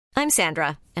I'm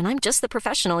Sandra, and I'm just the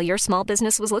professional your small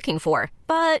business was looking for.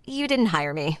 But you didn't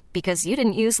hire me because you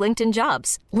didn't use LinkedIn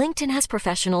Jobs. LinkedIn has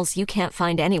professionals you can't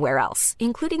find anywhere else,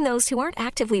 including those who aren't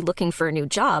actively looking for a new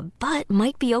job, but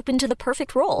might be open to the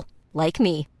perfect role, like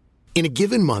me. In a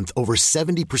given month, over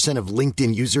 70% of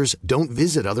LinkedIn users don't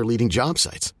visit other leading job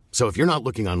sites. So if you're not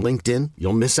looking on LinkedIn,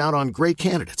 you'll miss out on great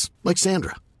candidates like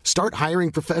Sandra. Start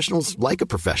hiring professionals like a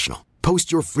professional.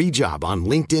 Post your free job on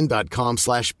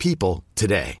linkedin.com/people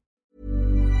today.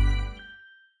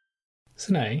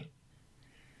 Sine,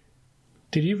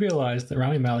 did you realise that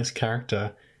Rami Malek's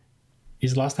character,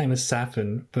 his last name is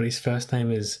Safin, but his first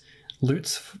name is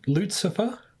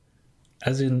Lucifer?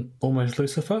 As in almost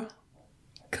Lucifer?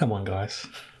 Come on, guys.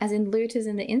 As in lute as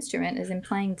in the instrument, as in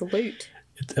playing the lute.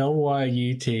 It's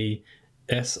Lyutsifer.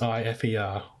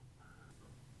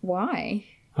 Why?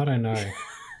 I don't know.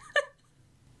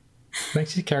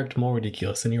 Makes his character more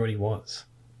ridiculous than he already was.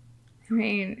 I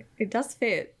mean, it does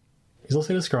fit. He's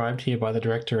also described here by the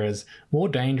director as more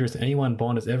dangerous than anyone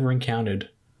Bond has ever encountered.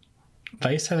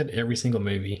 They say that every single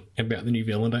movie about the new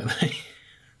villain, don't they?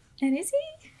 And is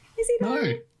he? Is he though?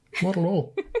 No, not at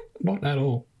all. Not at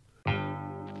all.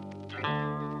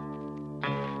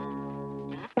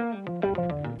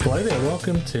 Hello there,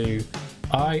 welcome to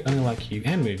I Only Like You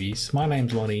and Movies. My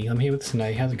name's Lonnie. I'm here with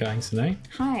Sine. How's it going, Sine?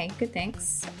 Hi, good,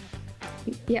 thanks.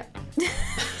 Yep.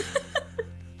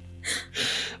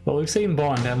 Well, we've seen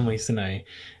Bond, haven't we, Sine?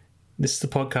 This is the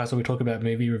podcast where we talk about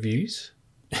movie reviews.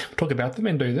 Talk about them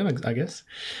and do them, I guess.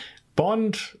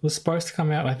 Bond was supposed to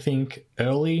come out, I think,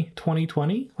 early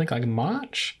 2020, like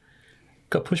March.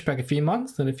 Got pushed back a few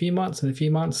months, then a few months, and a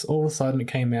few months. All of a sudden, it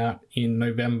came out in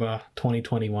November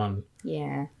 2021.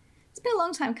 Yeah. It's been a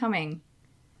long time coming.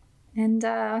 And,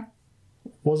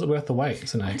 Was it worth the wait,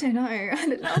 Sine? I don't know. I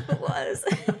don't know if it was.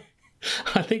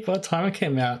 I think by the time it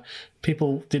came out,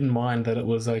 people didn't mind that it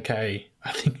was okay,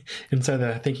 I think. And so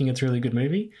they're thinking it's a really good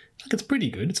movie. Like, it's pretty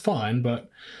good. It's fine, but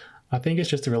I think it's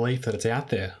just a relief that it's out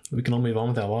there. We can all move on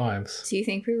with our lives. Do you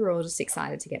think we were all just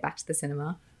excited to get back to the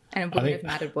cinema? And it wouldn't have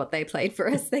mattered what they played for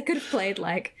us. They could have played,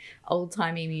 like,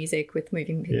 old-timey music with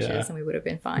moving pictures and we would have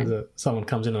been fine. Someone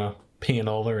comes in a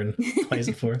pianola and plays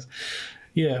it for us.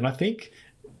 Yeah, and I think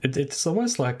it's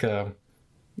almost like a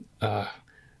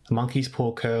monkey's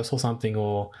paw curse or something,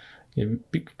 or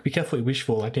be careful what you wish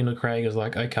for. Like Daniel Craig is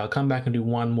like, okay, I'll come back and do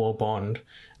one more Bond.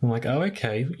 I'm like, oh,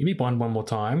 okay, you be Bond one more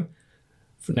time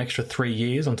for an extra 3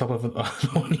 years on top of the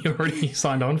one you already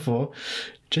signed on for.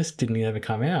 Just didn't ever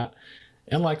come out.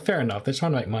 And like, fair enough, they're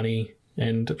trying to make money,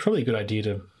 and it's probably a good idea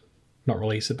to not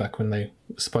release it back when they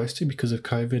were supposed to because of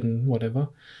COVID and whatever.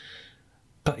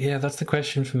 But yeah, that's the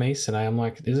question for me today. I'm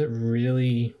like, is it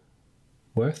really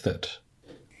worth it?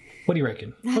 What do you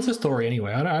reckon? What's the story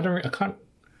anyway? I can't.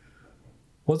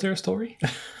 Was there a story?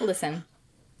 Listen,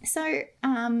 so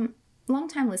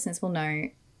long-time listeners will know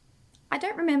I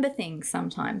don't remember things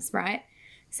sometimes, right?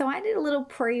 So I did a little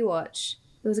pre-watch.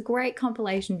 It was a great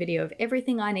compilation video of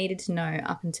everything I needed to know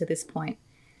up until this point.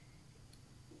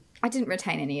 I didn't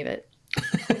retain any of it.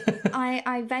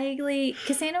 I vaguely...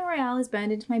 Casino Royale is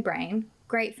burned into my brain.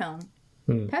 Great film.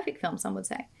 Perfect film, some would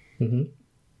say. Mm-hmm.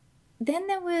 Then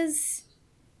there was...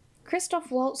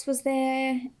 Christoph Waltz was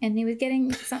there, and he was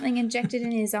getting something injected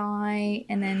in his eye,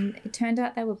 and then it turned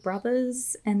out they were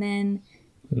brothers, and then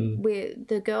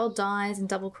the girl dies and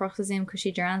double-crosses him because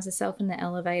she drowns herself in the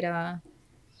elevator.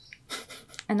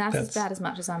 And that's about as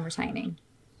much as I'm retaining.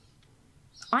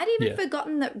 I'd even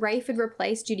forgotten that Rafe had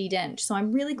replaced Judi Dench, so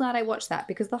I'm really glad I watched that,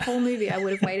 because the whole movie I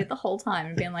would have waited the whole time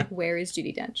and been like, where is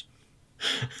Judi Dench?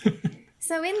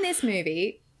 So in this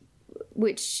movie,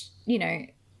 which, you know,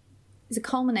 is a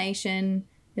culmination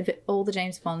of all the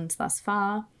James Bonds thus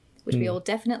far, which we all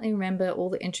definitely remember, all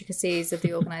the intricacies of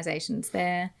the organisations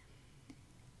there.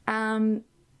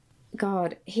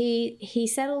 God, he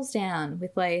settles down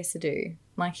with Leia Sadu,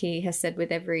 like he has said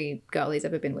with every girl he's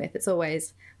ever been with. It's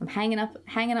always, I'm hanging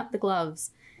up the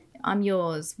gloves. I'm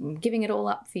yours. I'm giving it all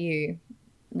up for you.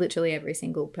 Literally every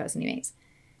single person he meets.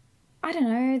 I don't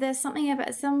know. There's something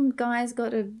about some guy's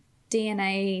got a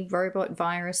DNA robot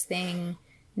virus thing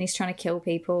and he's trying to kill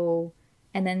people.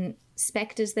 And then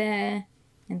Spectre's there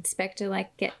and Spectre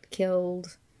like get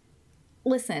killed.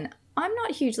 Listen, I'm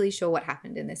not hugely sure what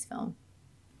happened in this film.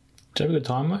 Did you have a good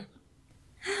time, mate?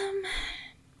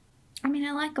 I mean,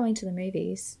 I like going to the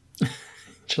movies. Do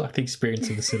you like the experience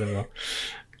of the cinema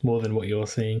more than what you're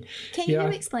seeing? Can you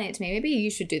explain it to me? Maybe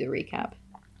you should do the recap.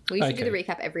 Well, you should do the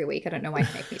recap every week. I don't know why you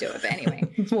make me do it, but anyway.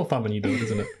 It's more fun when you do it,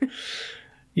 isn't it?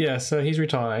 Yeah, so he's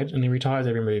retired, and he retires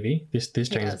every movie, this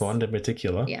James Bond in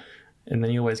particular. Yeah. And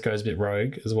then he always goes a bit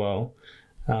rogue as well.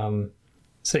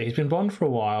 So he's been Bond for a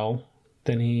while.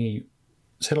 then he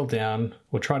settled down,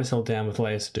 or tried to settle down with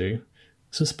Leia Sadu.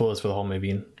 This is spoilers for the whole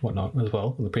movie and whatnot as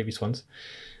well, the previous ones.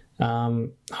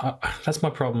 That's my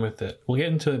problem with it. We'll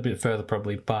get into it a bit further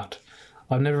probably, but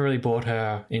I've never really bought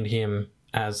her and him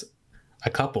as a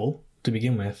couple to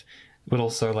begin with, but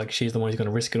also, like, she's the one who's going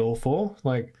to risk it all for.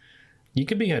 Like, you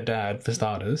could be her dad, for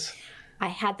starters. I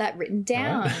had that written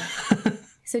down. Right.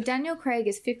 So Daniel Craig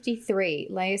is 53.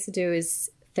 Leia Sadu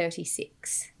is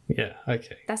 36. Yeah,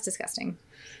 okay. That's disgusting.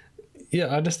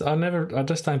 Yeah, I just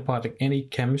don't find any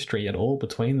chemistry at all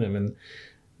between them, and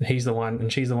he's the one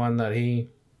and she's the one that he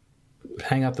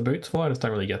hang up the boots for. I just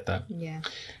don't really get that. Yeah.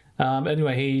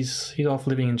 Anyway, he's off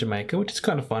living in Jamaica, which is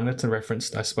kind of fun. It's a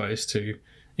reference, I suppose, to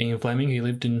Ian Fleming, who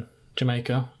lived in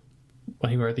Jamaica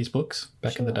when he wrote these books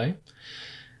back in the day.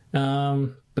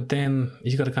 But then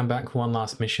he's got to come back for one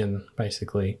last mission,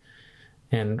 basically.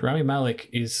 And Rami Malek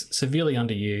is severely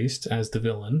underused as the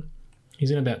villain.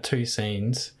 He's in about 2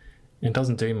 scenes and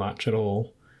doesn't do much at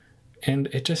all. And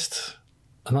it just...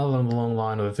 another long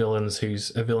line of villains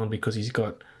who's a villain because he's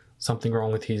got something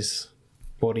wrong with his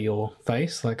body or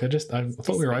face. Like, I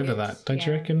thought we were over that. Don't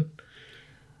you reckon?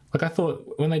 Like, I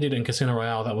thought when they did it in Casino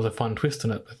Royale, that was a fun twist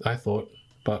in it, I thought.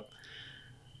 But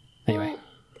anyway.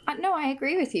 Well, no, I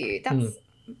agree with you. That's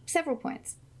several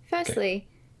points. Firstly,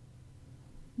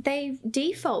 they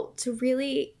default to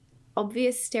really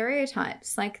obvious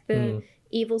stereotypes. Like, the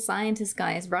evil scientist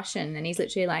guy is Russian and he's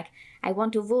literally like, I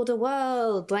want to rule the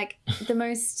world. Like, the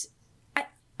most...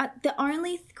 the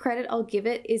only credit I'll give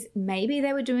it is maybe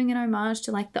they were doing an homage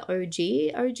to, like, the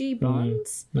OG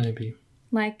Bonds. Maybe.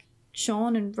 Like,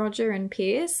 Sean and Roger and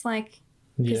Pierce. Like,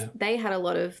 because they had a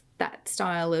lot of that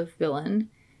style of villain.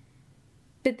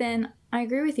 But then, I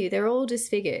agree with you, they're all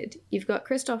disfigured. You've got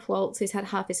Christoph Waltz, who's had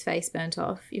half his face burnt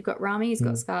off. You've got Rami, who's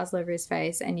got scars all over his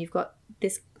face. And you've got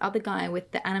this other guy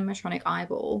with the animatronic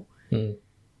eyeball.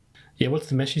 Yeah, what's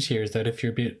the message here is that if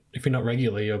you're not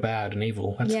regular, you're bad and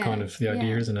evil. That's kind of the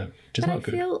idea, isn't it? Which is not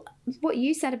good. I feel what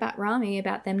you said about Rami,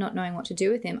 about them not knowing what to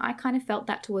do with him, I kind of felt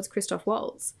that towards Christoph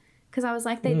Waltz. Because I was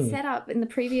like, they'd set up, in the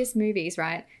previous movies,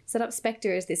 right, set up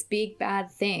Spectre as this big bad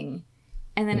thing.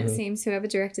 And then it seems whoever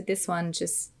directed this one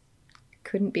just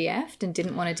couldn't be effed and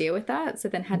didn't want to deal with that. So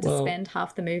then had to spend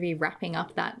half the movie wrapping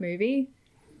up that movie.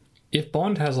 If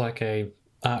Bond has, like, a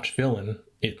arch villain,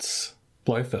 it's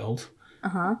Blofeld.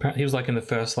 Apparently he was, like, in the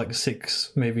first, like,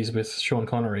 6 movies with Sean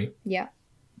Connery. Yeah.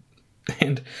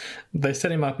 And they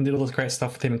set him up and did all this great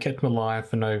stuff with him and kept him alive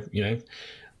for no,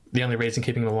 the only reason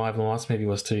keeping him alive in the last movie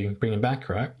was to bring him back,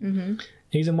 right?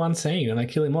 He's in one scene and they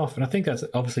kill him off. And I think that's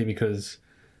obviously because,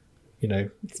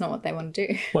 it's not what they want to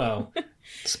do. Well,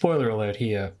 spoiler alert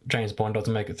here, James Bond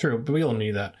doesn't make it through, but we all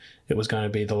knew that it was going to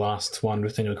be the last one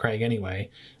with Daniel Craig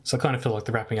anyway. So I kind of feel like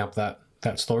they're wrapping up that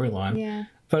storyline. Yeah.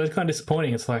 But it's kind of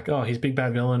disappointing. It's like, oh, his big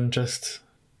bad villain just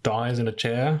dies in a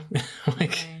chair.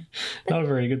 Not a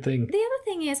very good thing. The other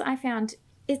thing is I found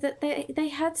is that they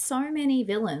had so many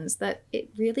villains that it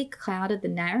really clouded the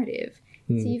narrative.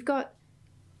 So you've got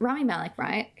Rami Malek,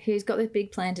 right, who's got this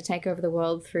big plan to take over the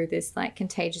world through this, like,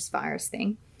 contagious virus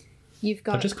thing. You've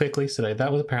got... just quickly today,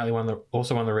 that was apparently one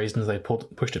of the reasons they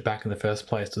pushed it back in the first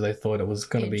place, so they thought it was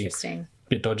going to be a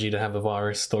bit dodgy to have a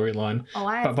virus storyline.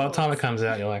 But by the time it comes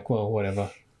out, you're like, well, whatever.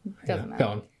 Doesn't matter. Go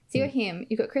on. So you got him,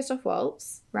 you've got Christoph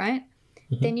Waltz, right?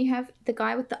 Then you have the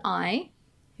guy with the eye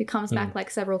who comes back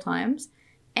like several times.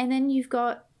 And then you've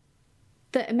got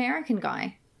the American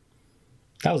guy.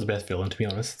 That was the best villain, to be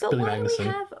honest. But Billy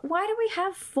Magnussen. Why do we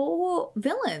have 4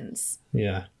 villains?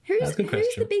 Yeah. Who's the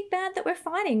big bad that we're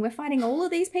fighting? We're fighting all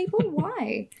of these people?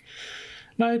 Why?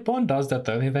 No, Bond does that,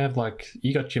 though. They have, like,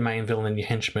 you got your main villain and your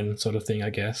henchman sort of thing, I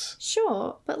guess.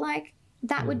 Sure, but, like,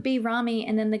 that would be Rami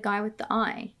and then the guy with the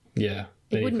eye. Yeah.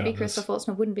 It wouldn't be Christoph Waltz,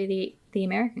 and it wouldn't be the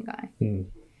American guy.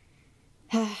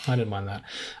 I didn't mind that.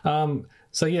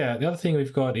 So, yeah, the other thing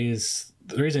we've got is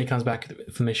the reason he comes back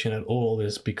for mission at all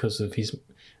is because of his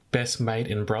best mate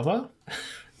and brother,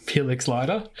 Felix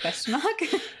Leiter. Question mark?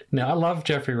 Now, I love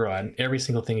Jeffrey Wright. Every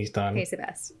single thing he's done. He's the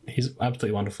best. He's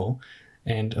absolutely wonderful.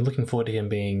 And I'm looking forward to him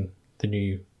being the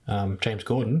new James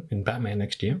Gordon in Batman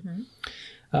next year.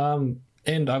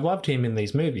 And I've loved him in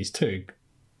these movies too.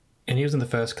 And he was in the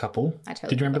first couple.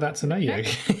 Did you remember that, Sana? Yeah.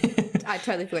 I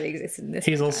totally forgot he existed in this.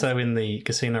 He's also in the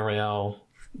Casino Royale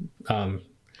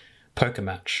poker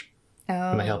match.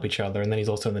 And they help each other. And then he's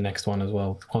also in the next one as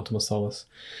well, Quantum of Solace.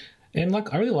 And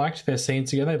I really liked their scenes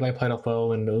together. They played off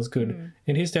well and it was good.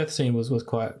 And his death scene was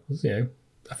quite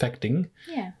affecting.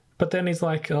 Yeah. But then he's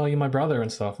like, oh, you're my brother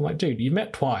and stuff. I'm like, dude, you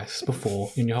met twice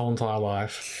before in your whole entire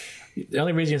life. The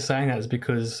only reason you're saying that is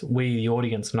because we, the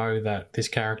audience, know that this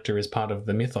character is part of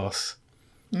the mythos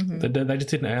They just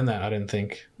didn't earn that, I don't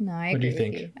think. No, I What do agree you with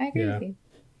think? you. I agree with you.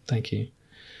 Thank you.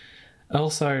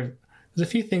 Also, there's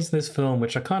a few things in this film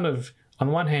which I kind of, on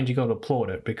the one hand, you got to applaud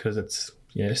it because it's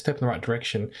a step in the right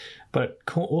direction, but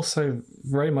it also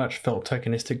very much felt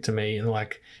tokenistic to me, and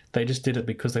like they just did it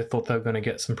because they thought they were going to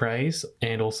get some praise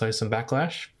and also some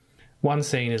backlash. One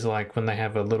scene is like when they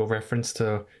have a little reference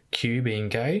to Q being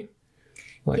gay.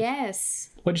 Like, Yes.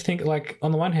 what do you think? Like,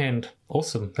 on the one hand,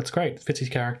 awesome, that's great, it fits his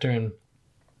character, and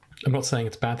I'm not saying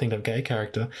it's a bad thing to have a gay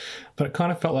character, but it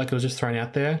kind of felt like it was just thrown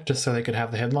out there just so they could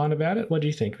have the headline about it. What do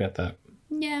you think about that?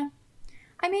 Yeah.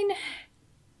 I mean,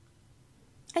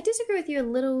 I disagree with you a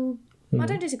little. I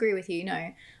don't disagree with you,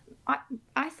 no.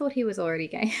 I thought he was already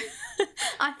gay.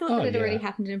 I thought that it already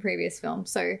happened in a previous film,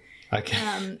 so... Okay.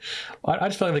 I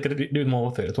just feel like they could do more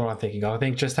with it. That's what I'm thinking of. I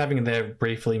think just having it there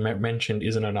briefly mentioned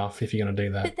isn't enough if you're going to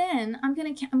do that. But then I'm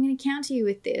going to counter you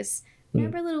with this.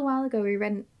 Remember a little while ago we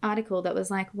read an article that was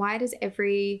like, why does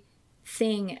every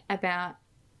thing about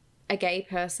a gay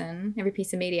person, every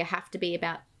piece of media, have to be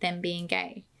about them being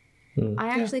gay? I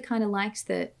actually kind of liked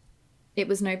that it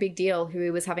was no big deal who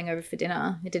he was having over for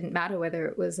dinner. It didn't matter whether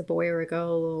it was a boy or a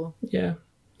girl or... Yeah.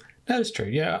 That is true.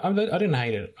 Yeah, I didn't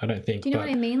hate it, I don't think. Do you know what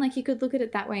I mean? Like, you could look at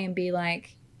it that way and be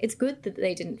like, it's good that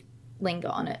they didn't linger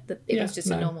on it, that it was just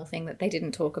a normal thing that they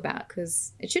didn't talk about,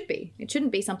 because it should be. It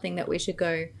shouldn't be something that we should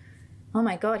go, oh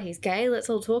my God, he's gay, let's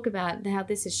all talk about how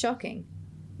this is shocking.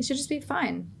 It should just be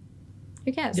fine.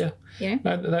 Who cares? Yeah. You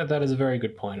know? That is a very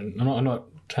good point. And I'm not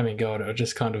having a go at it. I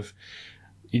just kind of...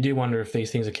 You do wonder if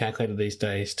these things are calculated these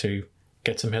days to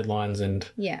get some headlines and...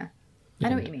 Yeah. I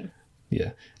know what you mean.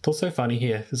 Yeah. It's also funny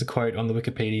here. There's a quote on the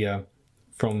Wikipedia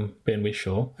from Ben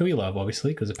Whishaw, who we love,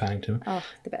 obviously, because of Paddington. Oh,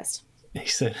 the best. He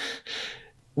said,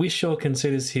 Whishaw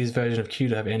considers his version of Q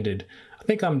to have ended. I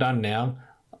think I'm done now.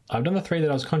 I've done the 3 that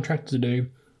I was contracted to do,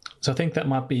 so I think that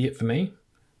might be it for me.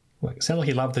 Like, it sounds like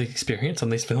he loved the experience on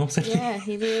these films. Yeah,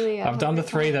 he really... I've done the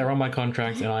 3 that are on my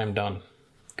contract, and I am done.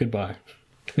 Goodbye.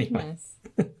 Anyway. Nice.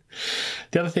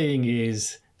 The other thing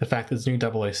is the fact that it's new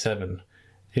 007.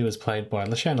 He was played by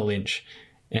Lashana Lynch.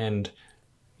 And,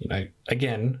 you know,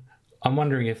 again, I'm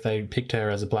wondering if they picked her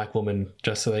as a black woman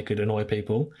just so they could annoy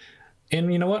people.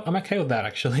 And you know what? I'm okay with that,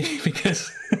 actually,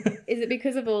 because... Is it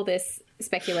because of all this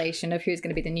speculation of who's going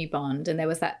to be the new Bond? And there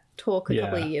was that talk a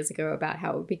couple of years ago about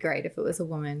how it would be great if it was a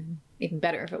woman, even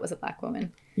better if it was a black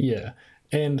woman. Yeah.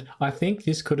 And I think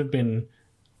this could have been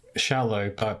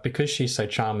shallow, but because she's so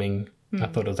charming, I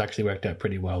thought it was actually worked out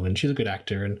pretty well. And she's a good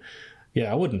actor. And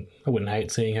yeah, I wouldn't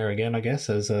hate seeing her again, I guess,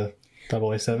 as a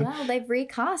 007. Well, they've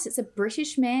recast. It's a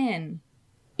British man.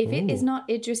 If it is not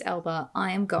Idris Elba,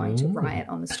 I am going to riot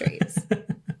on the streets.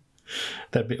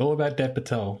 That'd be all about Dev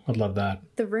Patel. I'd love that.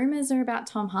 The rumours are about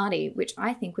Tom Hardy, which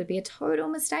I think would be a total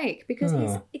mistake because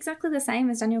he's exactly the same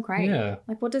as Daniel Craig. Yeah.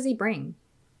 Like, what does he bring?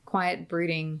 Quiet,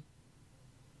 brooding.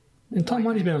 And Tom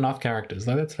Hardy's been enough characters,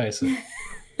 like, let's face it.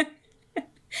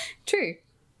 True.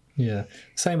 Yeah.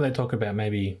 Same they talk about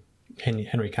maybe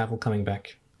Henry Cavill coming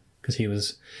back because he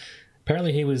was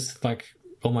like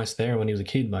almost there when he was a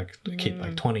kid, like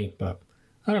 20, but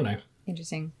I don't know.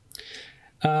 Interesting.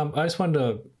 I just wanted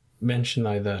to mention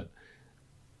though that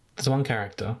there's one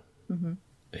character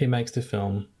who makes the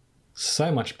film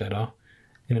so much better,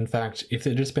 and in fact, if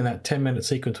there'd just been that 10-minute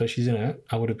sequence where she's in it,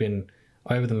 I would have been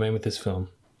over the moon with this film.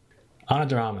 Ana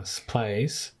de Armas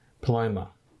plays Paloma.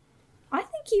 I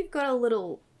think you've got a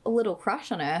little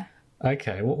crush on her.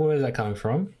 Okay, where is that coming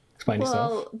from? Explain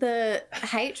yourself. Well, the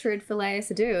hatred for Lea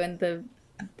Seydoux and the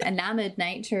enamoured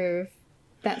nature of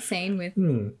that scene with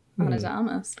Ana de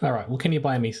Armas. All right, well, can you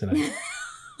buy me some?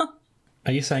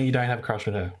 Are you saying you don't have a crush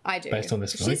on her? I do. Based on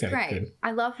this film? She's okay, great. Good.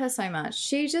 I love her so much.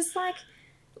 She just, like,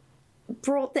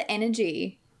 brought the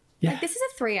energy. Yeah. Like, this is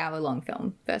a 3-hour-long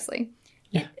film, firstly.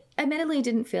 Yeah. It admittedly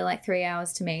didn't feel like 3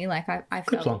 hours to me. Like, I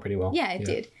Clips felt... along pretty well. Yeah, it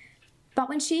did. But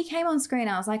when she came on screen,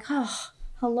 I was like, oh,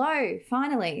 hello,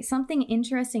 finally. Something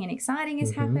interesting and exciting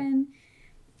has happened.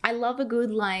 I love a good,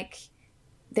 like,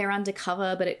 they're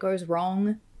undercover, but it goes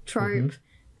wrong trope.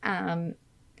 I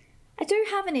do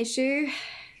have an issue.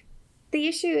 The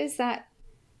issue is that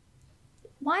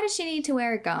why does she need to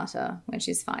wear a garter when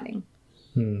she's fighting?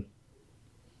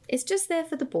 It's just there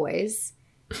for the boys.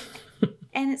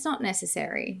 And it's not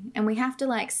necessary. And we have to,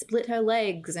 like, split her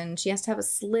legs, and she has to have a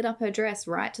slit up her dress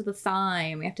right to the thigh,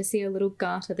 and we have to see a little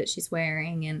garter that she's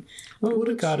wearing. And What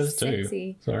do garters do?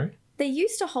 sexy. Sorry? They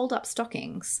used to hold up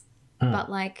stockings, but,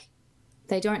 like,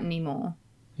 they don't anymore.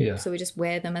 Yeah. So we just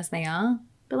wear them as they are.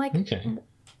 But, like, Okay.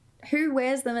 who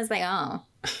wears them as they are?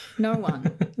 No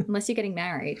one, unless you're getting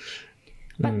married.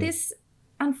 But this,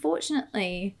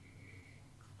 unfortunately,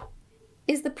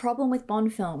 is the problem with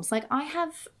Bond films. Like, I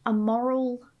have a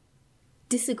moral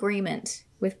disagreement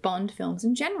with Bond films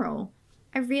in general.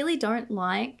 I really don't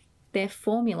like their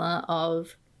formula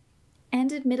of,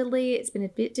 and admittedly it's been a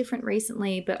bit different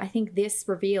recently, but I think this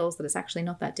reveals that it's actually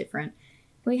not that different.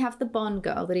 We have the Bond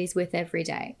girl that he's with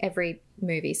every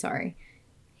movie, sorry.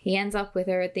 He ends up with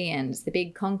her at the end. It's the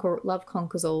big love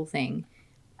conquers all thing.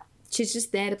 She's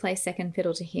just there to play second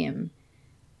fiddle to him.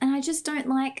 And I just don't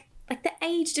like the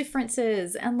age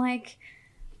differences and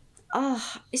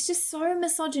it's just so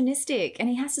misogynistic, and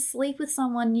he has to sleep with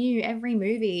someone new every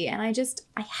movie, and I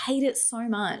hate it so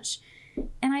much.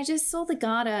 And I just saw The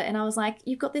Garter and I was like,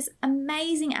 you've got this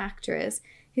amazing actress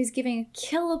who's giving a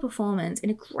killer performance in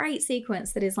a great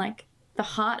sequence that is like the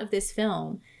heart of this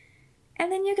film. And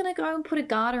then you're going to go and put a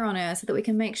garter on her so that we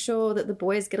can make sure that the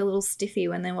boys get a little stiffy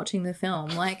when they're watching the film.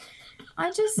 Like,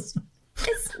 it's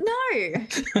no.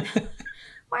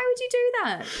 Why would you do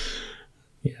that?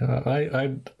 Yeah,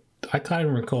 I can't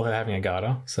even recall her having a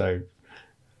garter, so it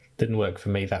didn't work for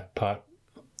me, that part.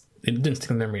 It didn't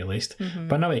stick in memory, at least. Mm-hmm.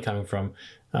 But I know where you're coming from.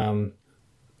 And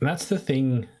that's the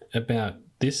thing about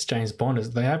this James Bond,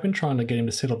 is they have been trying to get him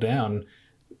to settle down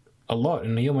a lot,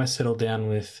 and he almost settled down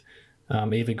with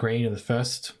Eva Green in the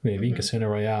first movie, mm-hmm. Casino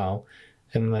Royale,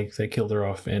 and they killed her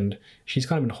off. And she's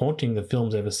kind of been haunting the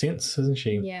films ever since, hasn't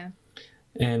she? Yeah.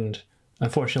 And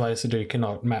unfortunately, Lea Seydoux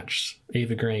cannot match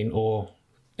Eva Green or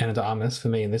Ana de Armas for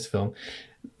me in this film.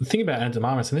 The thing about Ana de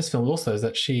Armas in this film also is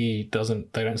that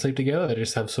they don't sleep together. They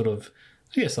just have sort of,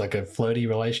 I guess, like a flirty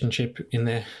relationship in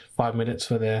their 5 minutes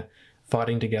where they're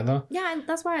fighting together. Yeah, and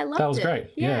that's why I loved it. That was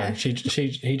great. Yeah.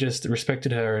 He just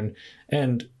respected her,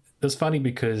 and it was funny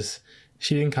because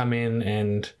she didn't come in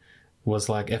and was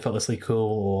like effortlessly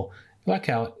cool, or like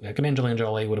how an Angelina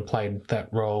Jolie would have played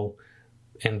that role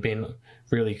and been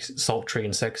really sultry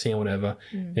and sexy and whatever.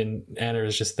 And Anna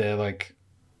is just there like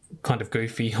kind of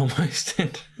goofy almost,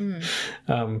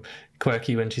 and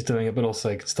quirky when she's doing it, but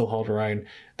also can still hold her own.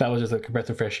 That was just like a breath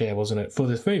of fresh air, wasn't it, for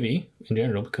this movie in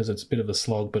general, because it's a bit of a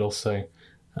slog, but also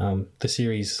the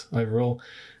series overall.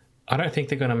 I don't think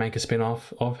they're going to make a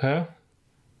spin-off of her,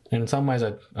 and in some ways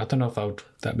I don't know if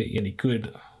that'd be any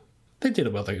good. They did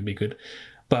it well, they would be good,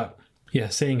 but yeah,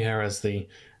 seeing her as a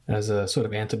sort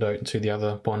of antidote to the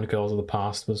other Bond girls of the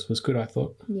past was good, I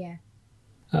thought. Yeah.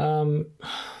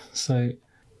 So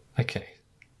okay,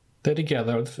 they're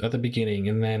together at the beginning,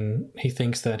 and then he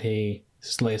thinks that Lea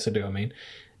Seydoux,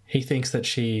 he thinks that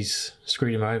she's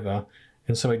screwed him over,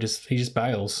 and so he just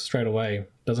bails straight away,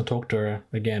 doesn't talk to her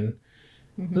again.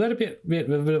 Mm-hmm. Was that a bit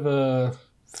of a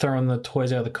throwing the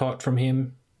toys out of the cot from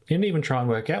him? He didn't even try and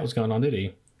work out what's going on, did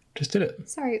he? Just did it.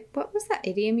 Sorry, what was that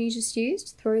idiom you just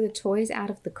used? Throw the toys out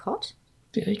of the cot?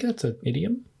 Yeah, that's an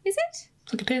idiom. Is it?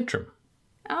 It's like a tantrum.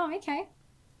 Oh, okay.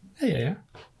 Yeah.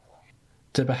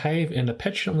 To behave in a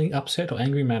petulantly upset or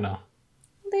angry manner.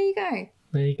 There you go.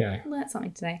 I learnt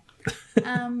something today.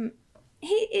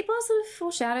 It was sort of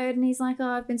foreshadowed, and he's like, oh,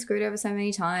 I've been screwed over so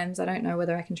many times, I don't know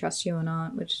whether I can trust you or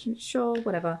not, which, sure,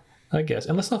 whatever. I guess.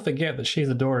 And let's not forget that she's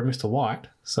the daughter of Mr. White,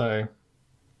 so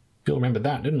you'll remember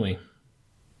that, didn't we?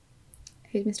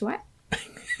 Who's Mr. White?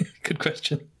 Good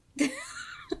question.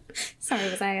 Sorry,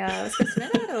 was I supposed to know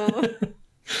that, or...?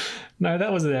 No,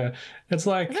 that was there. It's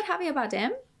like... Was that Javier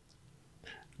Bardem?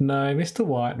 No, Mr.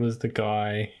 White was the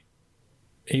guy.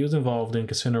 He was involved in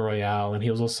Casino Royale, and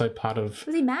he was also part of...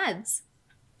 Was he Mads?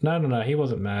 No, he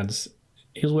wasn't Mads.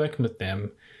 He was working with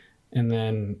them, and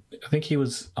then I think he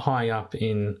was high up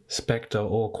in Spectre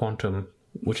or Quantum,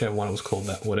 whichever one it was called,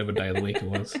 that whatever day of the week it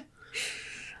was.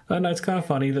 I know, it's kind of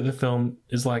funny that the film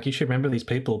is like, you should remember these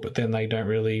people, but then they don't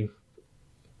really...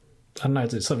 I don't know,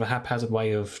 it's sort of a haphazard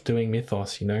way of doing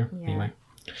mythos, Yeah. Anyway.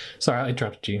 Sorry, I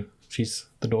interrupted you. She's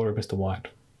the daughter of Mr. White.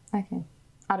 Okay.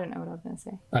 I don't know what I was going to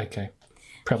say. Okay.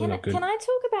 Probably not good. Can I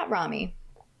talk about Rami?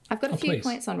 I've got a few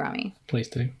points on Rami. Please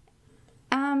do.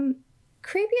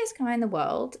 Creepiest guy in the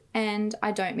world, and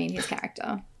I don't mean his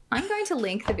character. I'm going to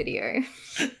link the video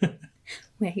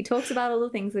where he talks about all the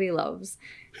things that he loves,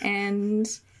 and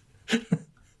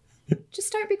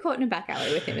just don't be caught in a back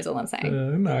alley with him is all I'm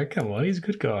saying. No, come on. He's a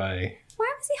good guy.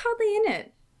 Why was he hardly in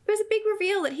it? It was a big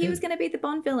reveal that he was going to be the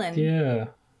Bond villain. Yeah.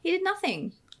 He did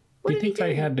nothing. What did he do? Do you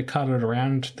think they had to cut it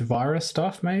around the virus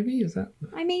stuff, maybe? Is that...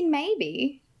 I mean,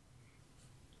 maybe.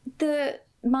 The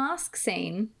mask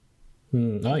scene...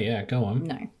 Oh, yeah, go on.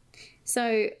 No.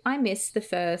 So I missed the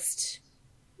first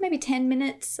maybe 10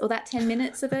 minutes or that 10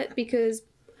 minutes of it because...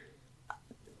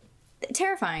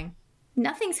 Terrifying.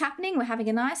 Nothing's happening. We're having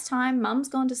a nice time. Mum's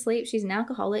gone to sleep. She's an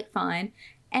alcoholic. Fine.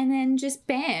 And then just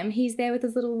bam, he's there with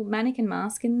his little mannequin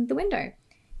mask in the window.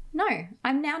 No,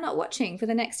 I'm now not watching for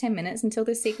the next 10 minutes until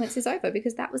this sequence is over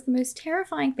because that was the most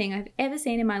terrifying thing I've ever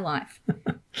seen in my life.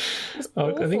 It was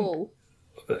awful.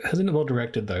 I think, hasn't it well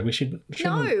directed though?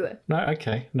 No. No,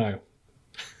 okay, no.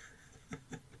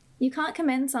 You can't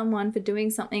commend someone for doing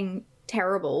something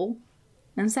terrible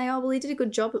and say, oh, well, he did a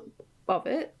good job of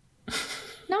it.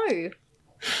 No.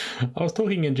 I was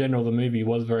talking in general, the movie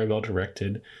was very well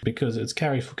directed because it's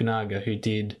Cary Fukunaga who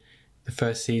did the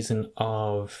first season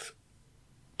of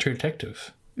True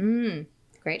Detective.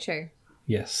 Great show.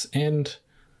 Yes, and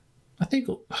I think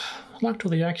I liked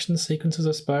all the action sequences,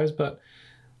 I suppose, but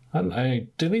I don't know,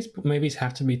 do these movies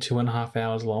have to be 2.5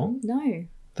 hours long? No.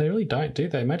 They really don't, do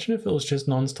they? Imagine if it was just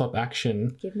non-stop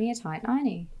action. Give me a tight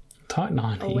 90. Tight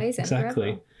 90. Always and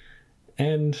exactly. forever.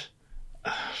 And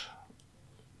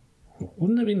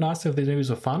wouldn't it be nice if these movies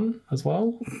were fun as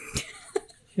well?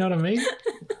 You know what I mean?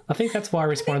 I think that's why I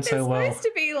responded so well. They're supposed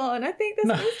to be long. I think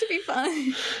they're supposed to be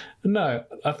fun. No,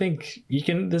 I think you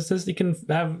can. You can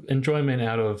have enjoyment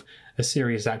out of a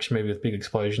serious action movie with big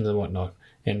explosions and whatnot,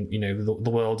 and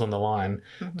the world's on the line.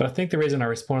 Mm-hmm. But I think the reason I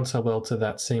responded so well to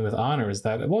that scene with Anna is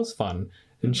that it was fun,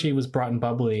 and she was bright and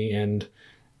bubbly, and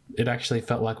it actually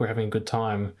felt like we're having a good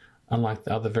time. Unlike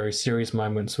the other very serious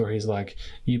moments where he's like,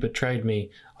 "You betrayed me.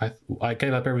 I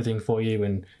gave up everything for you,"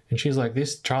 and she's like,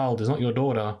 "This child is not your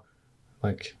daughter."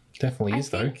 Like, definitely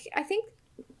is though. I think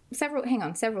several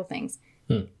things.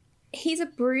 He's a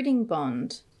brooding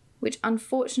Bond, which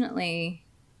unfortunately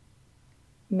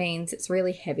means it's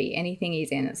really heavy. Anything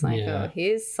he's in, it's like, oh,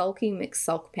 here's sulky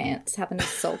McSulk pants having to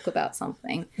sulk about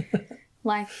something.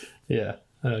 Like, yeah,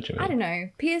 I know what you mean. I don't know.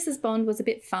 Pierce's Bond was a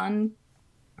bit fun.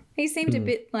 He seemed a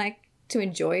bit like to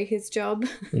enjoy his job.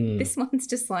 This one's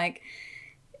just like,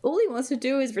 all he wants to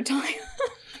do is retire.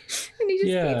 And he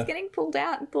just keeps getting pulled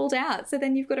out and pulled out. So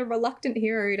then you've got a reluctant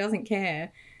hero who doesn't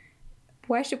care.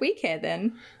 Why should we care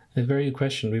then? A very good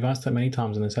question. We've asked that many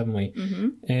times in this, haven't we? Mm-hmm.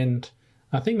 And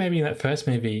I think maybe in that first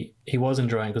movie he was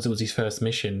enjoying because it was his first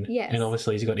mission. Yes. And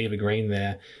obviously he's got Eva Green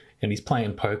there and he's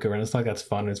playing poker and it's like that's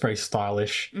fun. It's very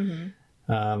stylish.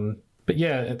 Mm-hmm. But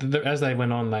yeah, as they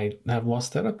went on, they have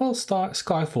lost that. Well,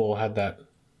 Skyfall had that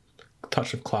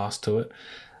touch of class to it.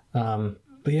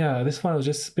 But yeah, this one was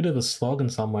just a bit of a slog in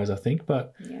some ways, I think.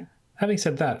 But having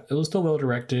said that, it was still well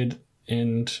directed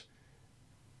and,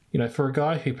 for a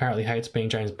guy who apparently hates being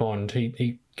James Bond,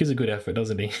 he gives a good effort,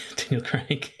 doesn't he, Daniel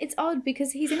Craig? It's odd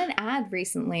because he's in an ad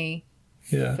recently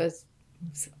for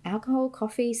alcohol,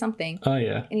 coffee, something. Oh,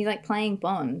 yeah. And he's like playing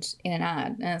Bond in an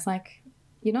ad. And it's like,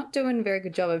 you're not doing a very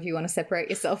good job if you want to separate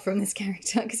yourself from this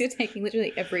character because you're taking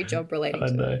literally every job relating to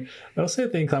it. I know. I also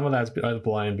think some of that's a bit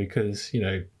overblown because,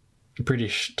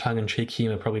 British tongue-in-cheek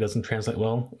humour probably doesn't translate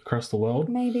well across the world.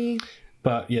 Maybe.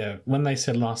 But yeah, when they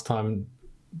said last time,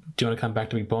 do you want to come back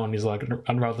to be Bond? He's like,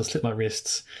 I'd rather slit my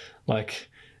wrists. Like,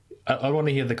 I want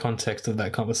to hear the context of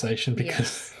that conversation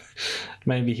because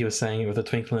maybe he was saying it with a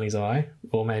twinkle in his eye,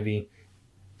 or maybe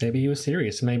he was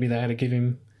serious. Maybe they had to give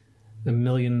him $1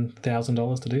 million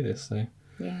to do this. So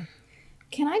yeah.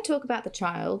 Can I talk about the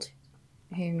child,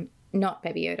 whom not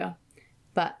Baby Yoda,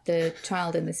 but the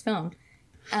child in this film?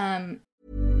 Ryan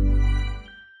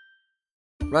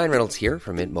Reynolds here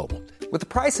from Mint Mobile. With the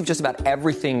price of just about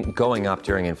everything going up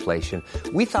during inflation,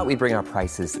 we thought we'd bring our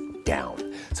prices down.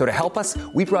 So to help us,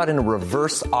 we brought in a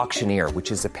reverse auctioneer,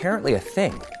 which is apparently a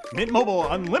thing. Mint Mobile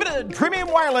Unlimited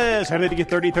Premium Wireless. How to get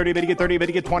 30, 30, bit to get 30, bit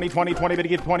to get 20, 20, 20, bit to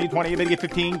get 20, 20, bit to get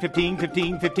 15, 15,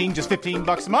 15, 15, just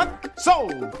 $15 a month?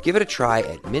 Sold! Give it a try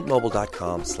at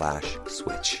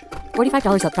mintmobile.com/switch.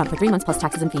 $45 up front for 3 months plus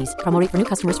taxes and fees. Promo rate for new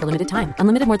customers for limited time.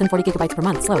 Unlimited more than 40 gigabytes per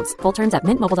month. Slows full terms at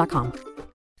mintmobile.com.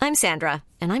 I'm Sandra,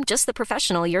 and I'm just the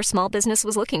professional your small business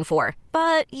was looking for.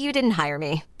 But you didn't hire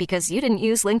me because you didn't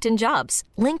use LinkedIn Jobs.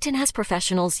 LinkedIn has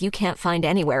professionals you can't find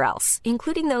anywhere else,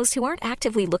 including those who aren't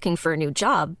actively looking for a new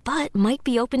job, but might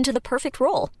be open to the perfect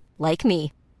role, like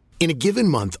me. In a given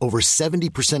month, over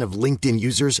 70% of LinkedIn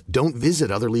users don't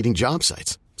visit other leading job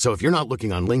sites. So if you're not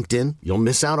looking on LinkedIn, you'll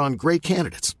miss out on great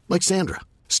candidates like Sandra.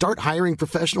 Start hiring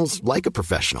professionals like a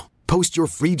professional. Post your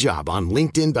free job on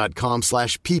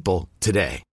linkedin.com/people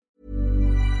today.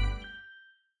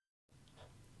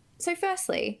 So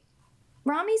firstly,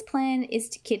 Rami's plan is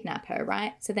to kidnap her,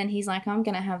 right? So then he's like, I'm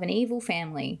going to have an evil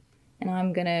family and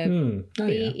I'm going to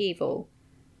be evil.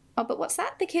 Oh, but what's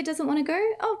that? The kid doesn't want to go?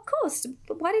 Oh, of course.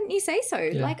 But why didn't you say so?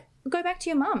 Yeah. Like, go back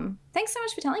to your mum. Thanks so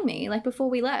much for telling me, like,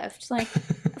 before we left. Like,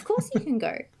 of course you can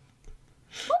go.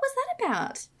 What was that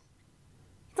about? It's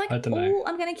like,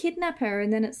 I'm going to kidnap her.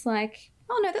 And then it's like,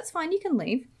 oh, no, that's fine. You can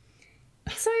leave.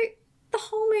 So the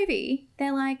whole movie,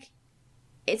 they're like,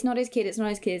 it's not his kid, it's not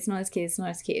his kid, it's not his kid, it's not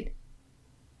his kid.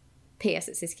 P.S.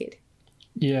 It's his kid.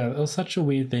 Yeah, it was such a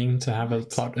weird thing to have a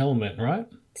plot element, right?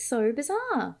 So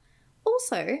bizarre.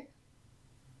 Also,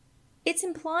 it's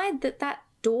implied that that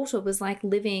daughter was like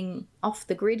living off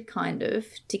the grid kind of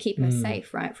to keep her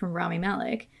safe, right, from Rami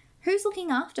Malek. Who's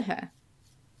looking after her?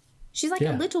 She's like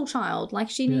a little child. Like,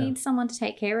 she needs someone to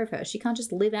take care of her. She can't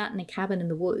just live out in a cabin in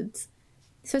the woods.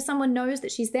 So someone knows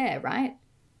that she's there, right?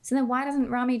 So then why doesn't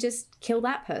Rami just kill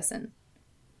that person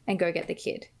and go get the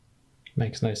kid?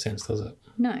 Makes no sense, does it?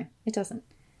 No, it doesn't.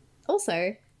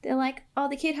 Also, they're like, oh,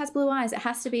 the kid has blue eyes. It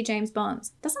has to be James Bond's.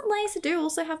 Doesn't Léa Seydoux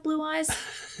also have blue eyes?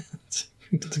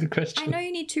 That's a good question. I know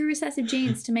you need 2 recessive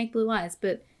genes to make blue eyes,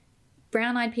 but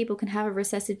brown-eyed people can have a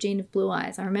recessive gene of blue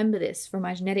eyes. I remember this from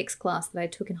my genetics class that I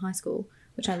took in high school,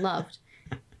 which I loved.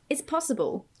 It's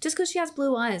possible. Just because she has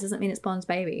blue eyes doesn't mean it's Bond's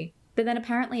baby. But then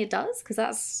apparently it does,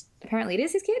 because apparently it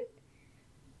is his kid.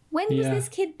 When was this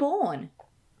kid born?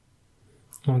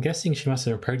 Well, I'm guessing she must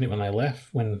have been pregnant when they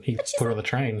left, when he put her on the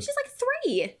train. She's like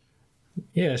 3.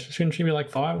 Yeah, shouldn't she be like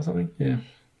 5 or something? Yeah.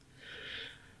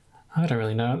 I don't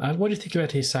really know. What do you think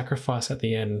about his sacrifice at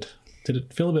the end? Did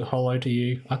it feel a bit hollow to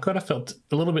you? I kind of felt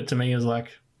a little bit to me as like,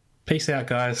 peace out,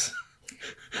 guys.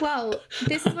 Well,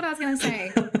 this is what I was going to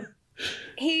say.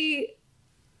 He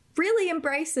really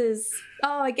embraces,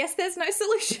 oh, I guess there's no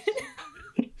solution.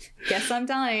 Guess I'm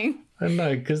dying. I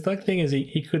know, because the thing is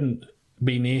he couldn't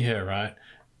be near her, right?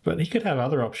 But he could have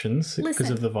other options because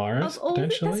of the virus,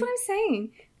 potentially. That's what I'm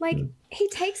saying. Like, he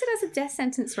takes it as a death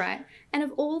sentence, right? And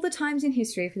of all the times in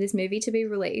history for this movie to be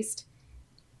released,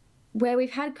 where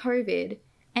we've had COVID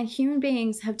and human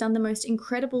beings have done the most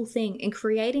incredible thing in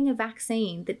creating a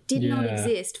vaccine that did not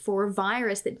exist for a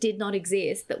virus that did not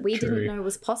exist, that we didn't know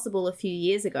was possible a few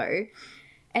years ago.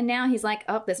 And now he's like,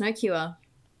 oh, there's no cure.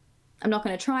 I'm not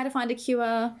going to try to find a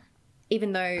cure,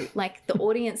 even though, like, the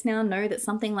audience now know that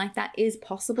something like that is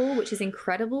possible, which is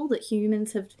incredible that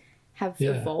humans have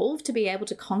evolved to be able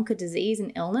to conquer disease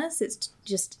and illness. It's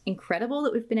just incredible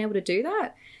that we've been able to do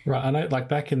that. Right. I know, like,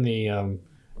 back in the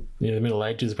the Middle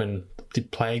Ages when the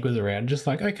plague was around, just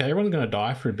like, okay, everyone's going to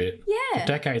die for a bit. Yeah. For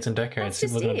decades and decades,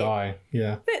 people are going to die.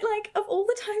 Yeah. But, like, of all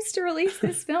the times to release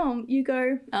this film, you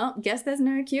go, oh, guess there's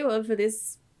no cure for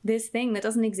this thing that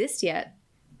doesn't exist yet.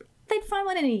 They'd find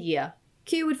one in a year.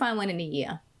 Q would find one in a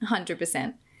year,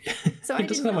 100%. So he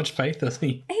doesn't have much faith, does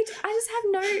he? I just have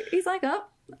no... He's like, oh,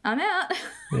 I'm out.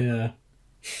 Yeah.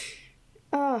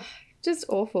 Oh, just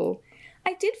awful.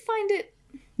 I did find it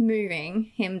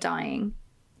moving, him dying.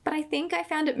 But I think I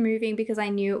found it moving because I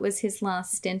knew it was his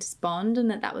last stint as Bond and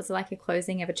that was like a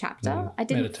closing of a chapter. I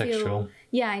didn't feel...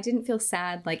 Yeah, I didn't feel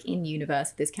sad, like, in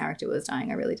universe this character was dying.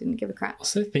 I really didn't give a crap.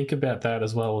 Also think about that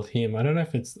as well with him. I don't know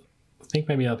if it's... I think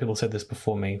maybe other people said this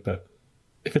before me, but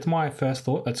if it's my first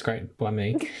thought, that's great by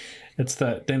me. It's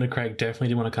that Daniel Craig definitely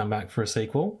didn't want to come back for a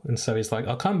sequel. And so he's like,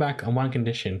 I'll come back on one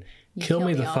condition. Kill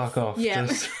me the fuck off. Yeah.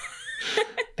 Just,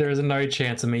 there is no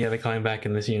chance of me ever coming back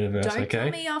in this universe, Don't kill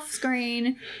me off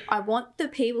screen. I want the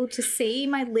people to see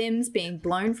my limbs being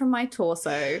blown from my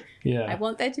torso. Yeah. I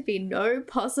want there to be no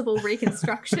possible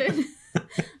reconstruction.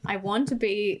 I want to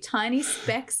be tiny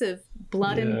specks of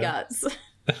blood and guts.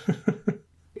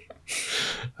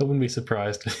 I wouldn't be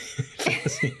surprised if it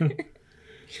was him.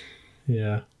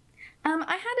 Yeah.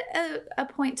 I had a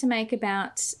point to make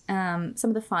about some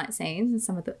of the fight scenes and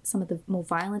some of the more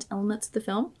violent elements of the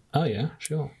film. Oh yeah,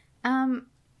 sure. One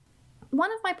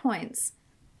of my points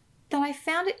that I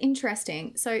found it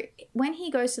interesting. So when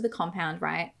he goes to the compound,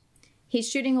 right, he's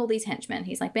shooting all these henchmen.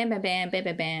 He's like, bam, bam, bam, bam,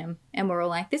 bam, bam. And we're all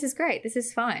like, this is great. This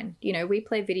is fine. You know, we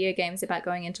play video games about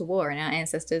going into war and our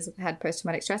ancestors had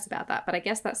post-traumatic stress about that. But I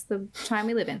guess that's the time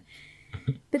we live in.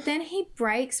 But then he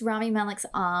breaks Rami Malek's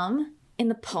arm in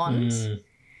the pond.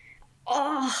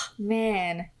 Oh,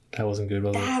 man. That wasn't good,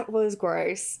 was it? That was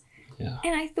gross. Yeah.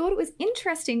 And I thought it was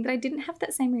interesting that I didn't have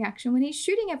that same reaction when he's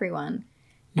shooting everyone.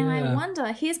 And I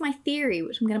wonder, here's my theory,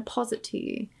 which I'm going to posit to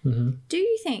you. Do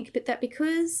you think that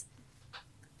because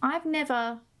I've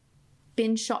never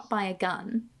been shot by a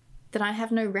gun, that I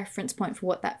have no reference point for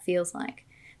what that feels like,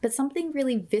 but something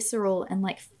really visceral and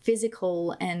like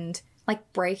physical and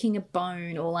like breaking a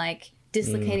bone or like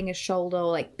dislocating a shoulder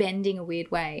or like bending a weird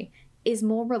way is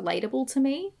more relatable to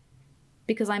me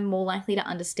because I'm more likely to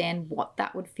understand what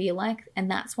that would feel like, and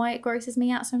that's why it grosses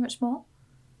me out so much more?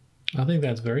 I think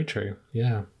that's very true,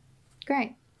 yeah.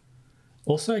 Great.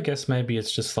 Also, I guess maybe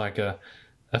it's just like a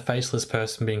faceless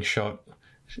person being shot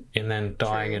and then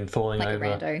dying and falling like over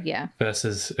a rando, yeah.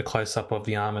 versus a close-up of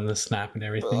the arm and the snap and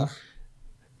everything. Ugh.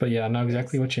 But yeah, I know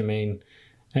exactly what you mean.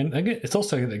 And again, it's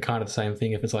also kind of the same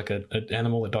thing if it's like an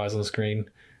animal that dies on the screen.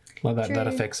 Like that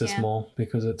affects us more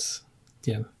because it's,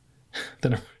 than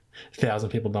 1,000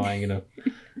 people dying in a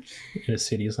in a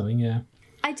city or something. Yeah.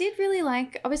 I did really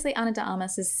like, obviously, Ana de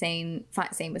Armas'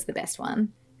 fight scene was the best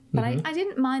one. But I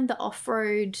didn't mind the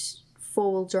off-road,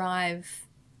 four-wheel drive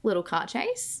little car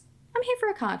chase. I'm here for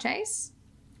a car chase.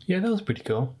 Yeah, that was pretty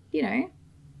cool. You know.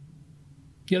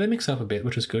 Yeah, they mixed up a bit,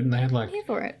 which was good. And they had like... I'm here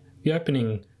for it. The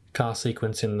opening car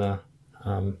sequence in the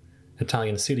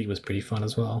Italian city was pretty fun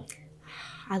as well.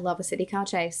 I love a city car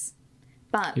chase.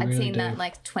 But You I'd really seen do. that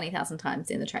like 20,000 times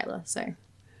in the trailer, so...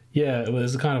 Yeah, it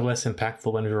was kind of less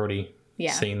impactful when we've already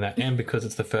Yeah. seen that. And because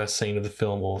it's the first scene of the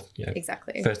film or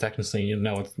Exactly. first action scene, you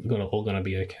know it's all going to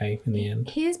be okay in the end.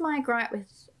 Here's my gripe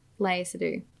with Leia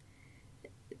Sadu.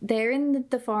 They're in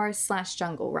the forest /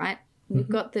 jungle, right? We've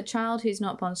got the child who's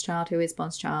not Bond's child, who is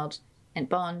Bond's child, and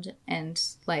Bond and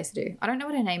Leia Sadu. I don't know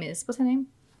what her name is. What's her name?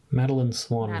 Madeline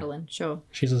Swan. Madeline, sure.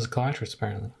 She's a psychiatrist,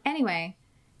 apparently. Anyway,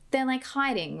 they're like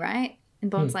hiding, right? And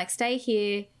Bond's like, stay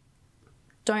here,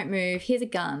 don't move, here's a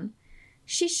gun.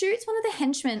 She shoots one of the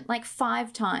henchmen like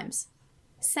 5 times.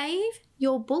 Save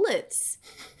your bullets.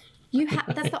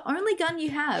 That's the only gun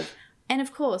you have. And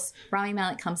of course, Rami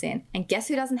Malek comes in, and guess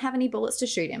who doesn't have any bullets to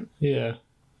shoot him? Yeah.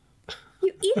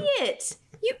 You idiot!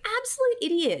 You absolute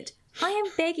idiot! I am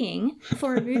begging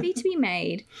for a movie to be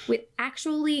made with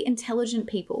actually intelligent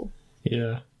people.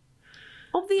 Yeah.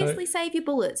 Obviously, save your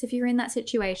bullets if you're in that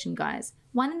situation, guys.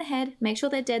 One in the head, make sure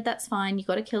they're dead, that's fine. You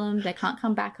got to kill them. They can't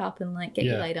come back up and like get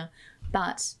you Yeah. later.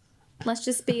 But let's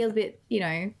just be a bit,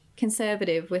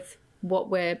 conservative with what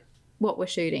we're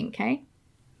shooting, okay?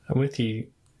 I'm with you.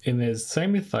 And there's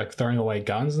same with like throwing away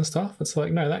guns and stuff. It's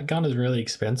like, no, that gun is really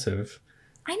expensive.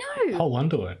 I know. Hold on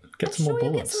to it. Get I'm some sure more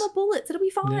you'll bullets. get some more bullets. It'll be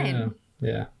fine.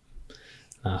 Yeah.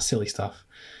 Silly stuff.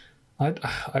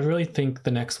 I really think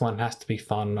the next one has to be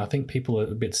fun. I think people are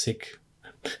a bit sick.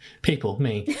 People,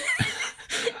 me,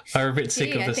 are a bit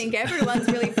sick of I this. think everyone's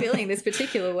really feeling this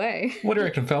particular way. What do you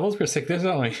reckon, fellas? We're sick of this,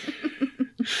 aren't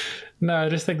we? No, I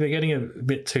just think they're getting a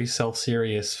bit too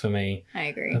self-serious for me. I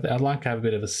agree. I'd like to have a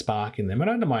bit of a spark in them. I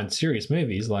don't mind serious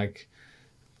movies, like,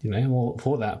 I'm all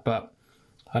for that. But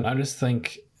I just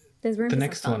think There's room the for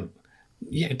next some fun. one,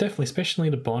 yeah, definitely,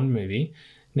 especially the Bond movie.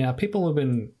 Now, people have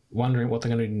been wondering what they're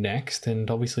going to do next,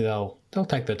 and obviously they'll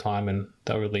take their time and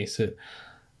they'll release it.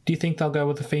 Do you think they'll go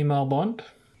with a female Bond?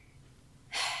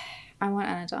 I want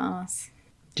Ana de Armas.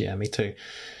 Yeah, me too.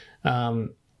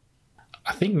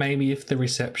 I think maybe if the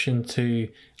reception to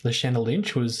Lashana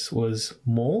Lynch was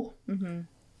more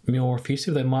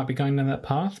effusive, they might be going down that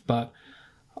path, but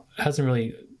it hasn't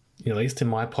really, at least in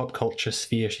my pop culture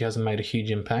sphere, she hasn't made a huge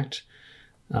impact.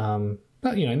 But,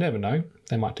 never know.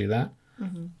 They might do that.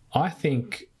 I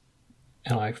think,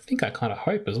 and I think I kind of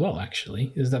hope as well,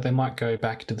 actually, is that they might go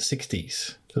back to the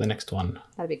 60s for the next one.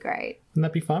 That'd be great. Wouldn't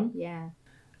that be fun? Yeah.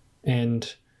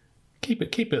 And keep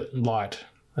it light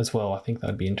as well. I think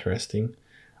that'd be interesting.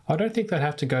 I don't think they'd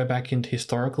have to go back into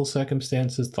historical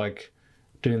circumstances like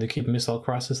during the Cuban Missile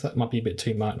Crisis. That might be a bit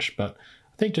too much, but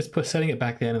I think just setting it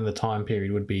back then in the time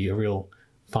period would be a real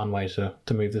fun way to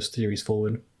move this series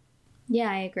forward.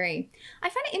 Yeah, I agree. I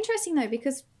find it interesting, though,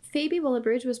 because Phoebe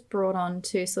Waller-Bridge was brought on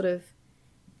to sort of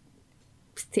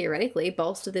theoretically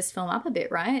bolster this film up a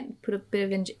bit, right? Put a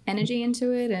bit of energy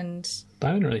into it, and... I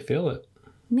didn't really feel it.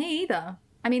 Me either.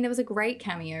 I mean, there was a great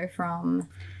cameo from...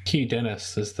 Hugh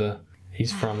Dennis is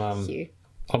he's from, Hugh.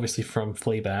 obviously from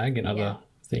Fleabag and other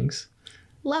things.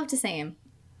 Love to see him.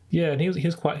 Yeah, and he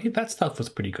was quite... that stuff was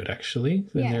pretty good, actually.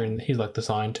 Yeah. And he's like the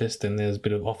scientist, and there's a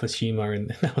bit of office humour,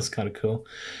 and that was kind of cool.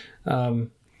 But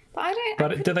I don't...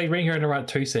 But did they bring her in to write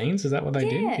 2 scenes? Is that what they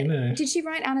Yeah. did? Did she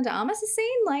write Ana de Armas'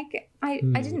 scene? Like, I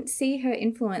didn't see her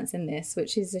influence in this,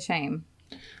 which is a shame.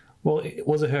 Well,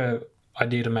 was it her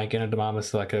idea to make Ana de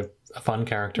Armas like a fun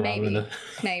character rather Maybe. than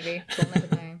Maybe. We'll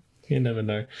never know. You never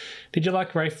know. Did you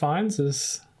like Ralph Fiennes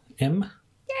as M?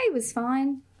 Yeah, he was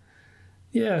fine.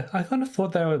 Yeah, I kind of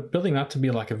thought they were building up to be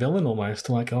like a villain almost.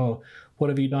 Like, oh, what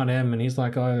have you done, M? And he's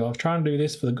like, oh, I'm trying to do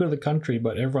this for the good of the country,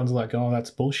 but everyone's like, oh, that's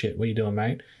bullshit. What are you doing,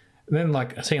 mate? And then,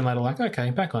 like, a scene later, like,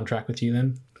 okay, back on track with you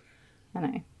then. I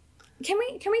know. Can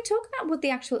we talk about what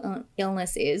the actual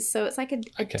illness is? So it's like a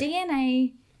Okay.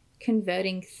 DNA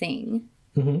converting thing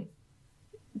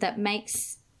that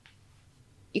makes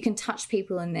you can touch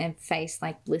people in their face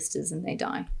like blisters and they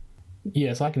die.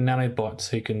 Yeah, it's like nanobots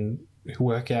who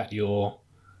work out your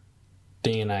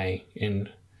DNA,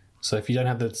 and so if you don't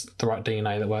have the right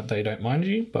DNA, they don't mind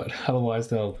you, but otherwise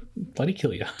they'll bloody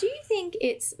kill you. Do you think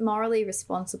it's morally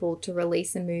responsible to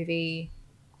release a movie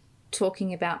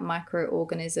talking about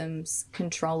microorganisms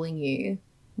controlling you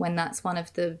when that's one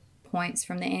of the points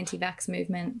from the anti-vax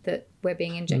movement that we're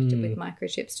being injected with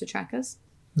microchips to track us?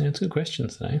 Yeah, it's a good question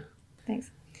today.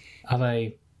 Thanks. Are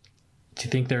they Do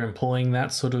you think they're employing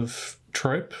that sort of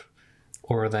trope,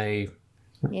 or are they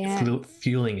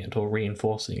fueling it or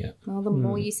reinforcing it? Well, the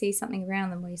more you see something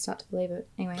around, the more you start to believe it.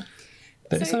 Anyway.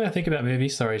 That's something I think about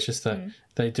movies. Sorry, it's just that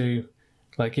they do,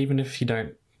 like, even if you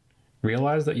don't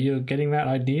realize that you're getting that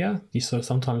idea, you sort of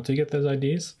sometimes do get those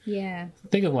ideas. Yeah.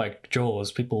 Think of like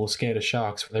Jaws. People were scared of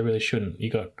sharks. They really shouldn't. You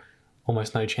got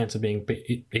almost no chance of being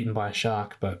eaten by a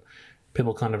shark, but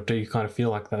people kind of feel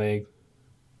like they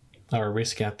are a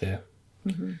risk out there.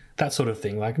 Mm-hmm. That sort of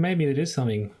thing. Like, maybe it is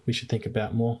something we should think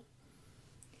about more.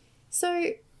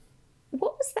 So,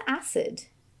 what was the acid?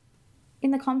 In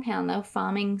the compound, they were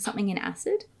farming something in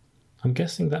acid? I'm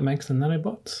guessing that makes the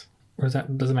nanobots? Or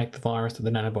does it make the virus that the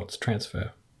nanobots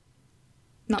transfer?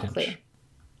 Not clear.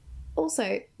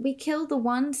 Also, we killed the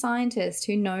one scientist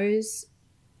who knows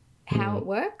how it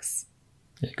works.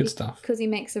 Yeah, good stuff. Because he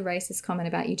makes a racist comment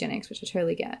about eugenics, which I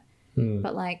totally get.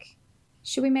 But, like,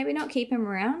 should we maybe not keep him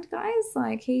around, guys?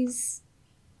 Like,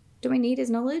 do we need his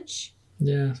knowledge?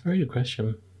 Yeah, it's a very good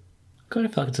question. I kind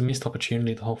of feel like it's a missed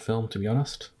opportunity, the whole film, to be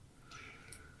honest.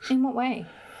 In what way?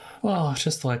 Well, it's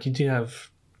just like you do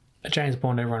have a James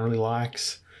Bond everyone really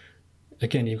likes.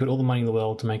 Again, you've got all the money in the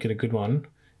world to make it a good one.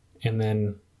 And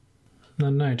then,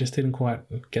 no, it just didn't quite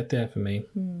get there for me.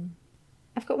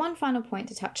 I've got one final point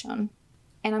to touch on.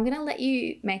 And I'm going to let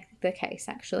you make the case,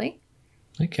 actually.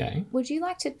 Okay. Would you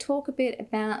like to talk a bit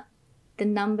about the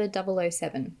number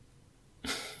 007?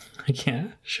 Yeah,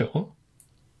 sure.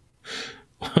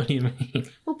 What do you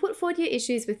mean? Well, put forward your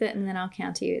issues with it and then I'll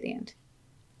counter you at the end.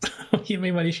 What do you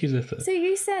mean, what issues with it? So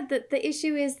you said that the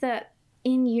issue is that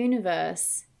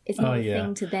in-universe is not a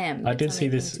thing to them. I did see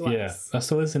this, I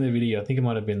saw this in a video. I think it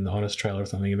might have been the Honest Trailer or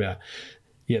something about,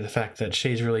 the fact that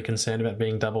she's really concerned about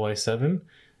being 007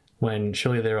 when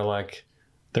surely there are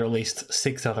at least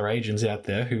 6 other agents out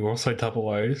there who are also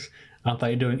 00s. Aren't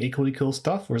they doing equally cool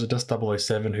stuff? Or is it just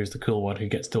 007 who's the cool one who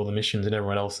gets to all the missions and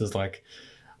everyone else is like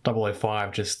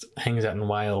 005 just hangs out in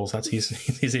Wales? That's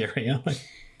his area.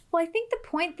 Well, I think the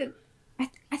point that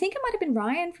I think it might have been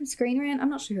Ryan from Screen Rant. I'm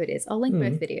not sure who it is. I'll link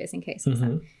both videos in case.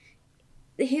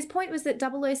 His point was that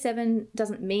 007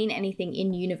 doesn't mean anything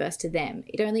in universe to them.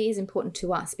 It only is important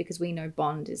to us because we know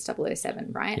Bond is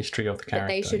 007, right? History of the character.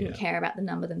 But they shouldn't care about the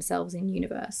number themselves in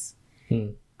universe.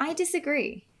 I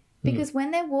disagree. Because when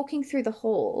they're walking through the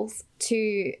halls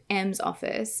to M's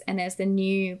office and there's the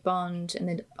new Bond and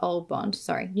the old Bond,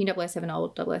 new 007,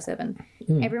 old 007,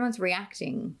 everyone's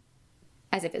reacting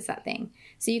as if it's that thing.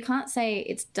 So you can't say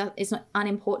it's not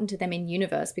unimportant to them in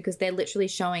universe because they're literally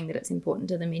showing that it's important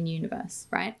to them in universe,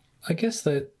 right? I guess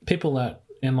that people at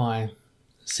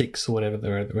MI6 or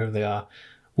wherever they are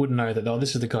wouldn't know that,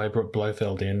 this is the guy who brought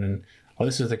Blofeld in, and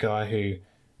this is the guy who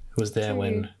was there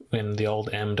when the old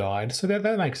M died. So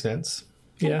that makes sense.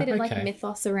 A bit of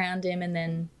mythos around him, and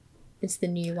then it's the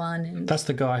new one. And that's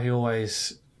the guy who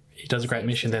he does a great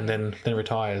mission, then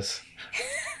retires.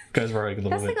 Goes rogue a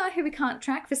little bit. That's the guy who we can't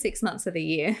track for 6 months of the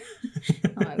year.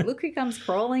 Look who comes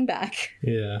crawling back.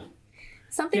 Yeah.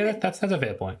 That's a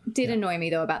fair point. Did annoy me,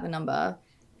 though, about the number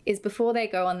is before they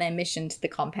go on their mission to the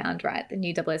compound, right, the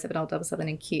new 007, old 007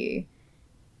 and Q,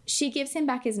 she gives him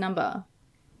back his number.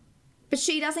 But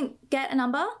she doesn't get a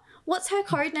number? What's her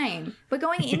code name? We're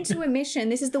going into a mission.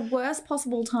 This is the worst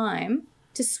possible time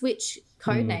to switch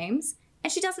code names,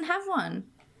 and she doesn't have one.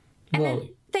 And then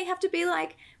they have to be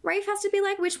like, Rafe has to be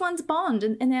like, which one's Bond?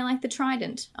 And they're like, the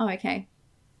Trident. Oh, okay.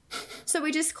 So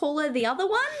we just call her the other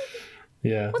one?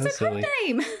 Yeah. What's her code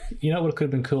name? You know what could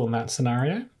have been cool in that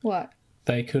scenario? What?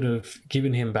 They could have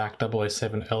given him back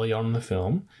 007 early on in the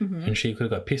film, and she could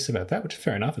have got pissed about that, which is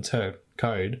fair enough. It's her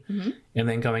code. And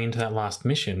then going into that last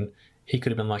mission, he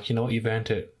could have been like, you know what, you've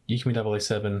earned it. You can be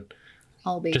 007.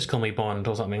 Just call me Bond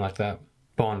or something like that.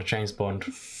 Bond, James Bond.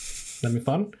 That'd be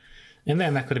fun. And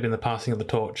then that could have been the passing of the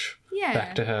torch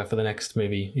back to her for the next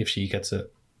movie if she gets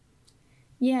it.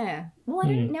 Yeah. Well,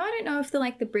 I don't know if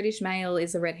the British Mail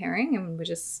is a red herring and we're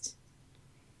just...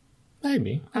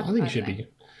 Maybe. I think it should be.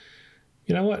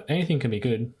 You know what? Anything can be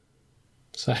good.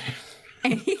 So...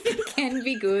 Anything can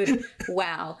be good.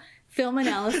 Wow. Film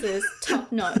analysis,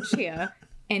 top notch here.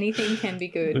 Anything can be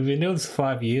good. We've been doing this for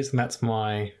 5 years and that's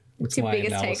my biggest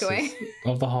takeaway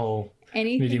of the whole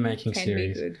movie making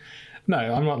series. Be good. No,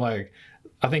 I'm not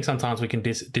I think sometimes we can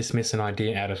dismiss an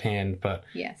idea out of hand, but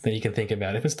then you can think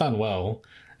about it. If it's done well,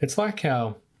 it's like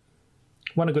how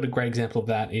a great example of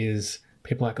that is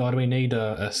people are like, do we need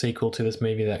a sequel to this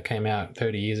movie that came out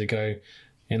 30 years ago?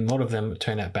 And a lot of them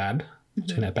turn out bad,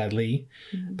 turn out badly.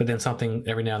 But then something,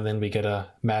 every now and then we get a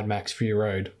Mad Max Fury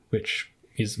Road, which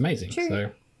is amazing. True.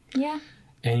 So yeah,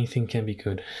 anything can be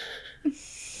good.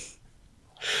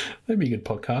 That'd be a good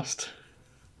podcast.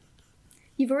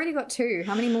 You've already got 2.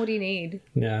 How many more do you need?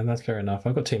 Yeah, that's fair enough.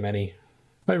 I've got too many.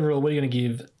 Overall, what are you going to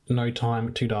give No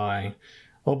Time to Die?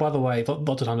 Oh, by the way,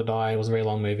 Lots of Time to Die was a very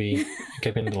long movie. It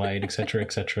kept getting delayed, etc.,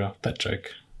 etc. That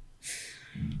joke.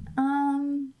 2.5.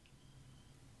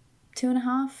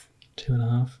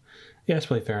 2.5. Yeah, that's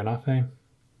probably fair enough, eh?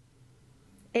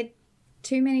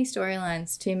 Too many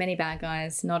storylines, too many bad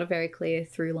guys, not a very clear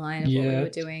through line of what we were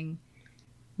doing.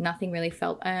 Nothing really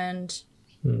felt earned.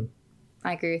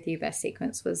 I agree with you. Best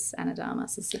sequence was Ana de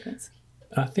Armas' sequence.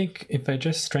 I think if they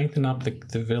just strengthened up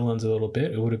the villains a little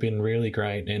bit, it would have been really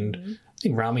great. And I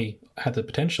think Rami had the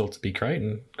potential to be great,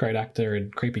 and great actor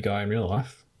and creepy guy in real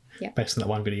life, based on that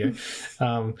one video.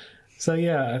 So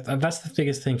yeah, that's the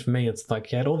biggest thing for me. It's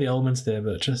like you had all the elements there,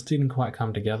 but it just didn't quite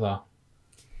come together.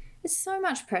 There's so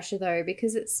much pressure though,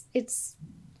 because it's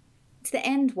the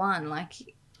end one. Like,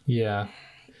 yeah,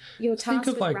 you're tasked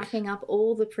with wrapping up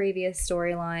all the previous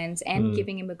storylines and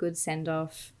giving him a good send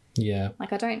off. Yeah,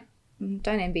 like I don't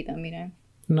envy them, you know.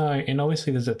 No, and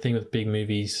obviously there's that thing with big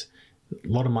movies, a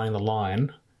lot of money on the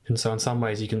line, and so in some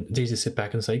ways it's easy to sit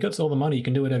back and say you got all the money, you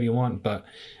can do whatever you want. But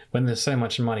when there's so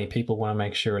much money, people want to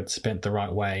make sure it's spent the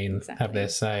right way and have their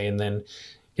say, and then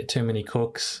get too many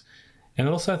cooks. And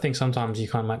also I think sometimes you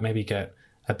kind of maybe get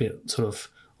a bit sort of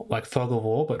like fog of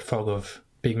war, but fog of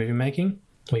big movie making,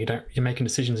 where you're making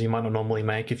decisions you might not normally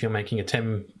make if you're making a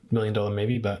 $10 million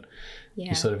movie, but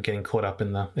you're sort of getting caught up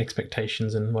in the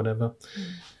expectations and whatever.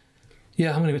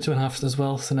 Yeah, I'm going to go 2.5 as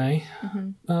well, Sine.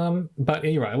 But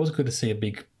yeah, you're right. It was good to see a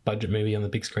big budget movie on the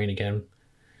big screen again.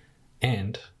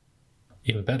 And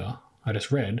even better, I just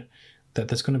read that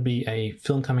there's going to be a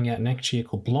film coming out next year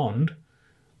called Blonde,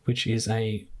 which is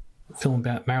a film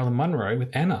about Marilyn Monroe with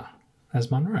Anna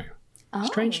as Monroe.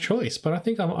 Strange choice, but I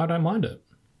think I don't mind it.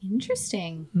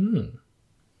 Interesting.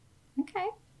 Okay.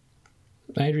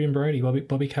 Adrian Brody,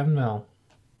 Bobby Cannavale.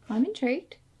 I'm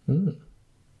intrigued.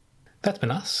 That's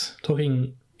been us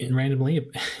talking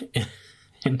randomly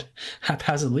and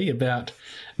haphazardly about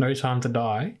No Time to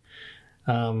Die.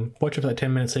 Watch it for that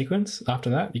 10-minute sequence. After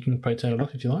that, you can probably turn it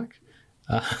off if you like.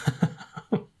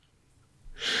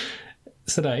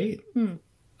 Today,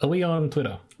 are we on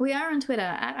Twitter? We are on Twitter,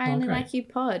 at I Only Like You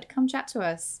Pod. Come chat to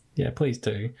us. Yeah, please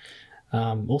do.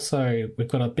 Also, we've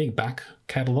got a big back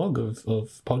catalogue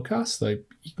of podcasts, so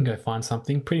you can go find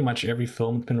something. Pretty much every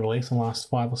film that's been released in the last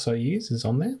 5 or so years is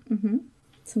on there.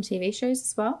 Some TV shows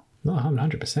as well. No,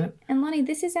 100%. And Lonnie,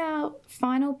 this is our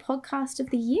final podcast of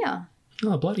the year.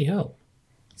 Oh, bloody hell.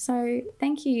 So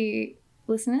thank you,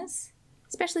 listeners,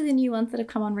 especially the new ones that have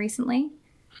come on recently.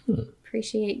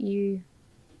 Appreciate you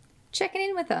checking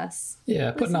in with us.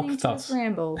 Yeah, putting up with us.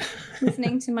 Ramble,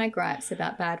 listening to my gripes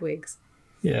about bad wigs.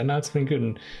 Yeah, no, it's been good,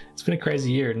 and it's been a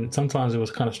crazy year, and sometimes it was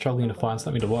kind of struggling to find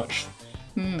something to watch.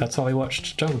 That's why we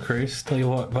watched Jungle Cruise, tell you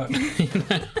what, but...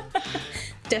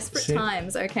 Desperate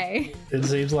times, okay. It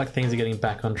seems like things are getting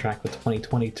back on track with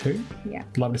 2022. Yeah.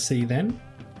 Love to see you then.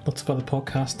 Lots of other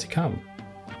podcasts to come.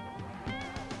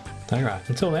 All right,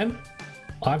 until then,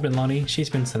 I've been Lonnie, she's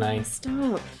been Sine.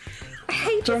 Stop. I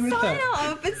hate the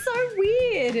sign-off. It's so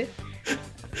weird.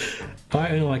 I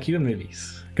only like you in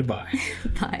movies. Goodbye.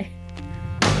 Bye.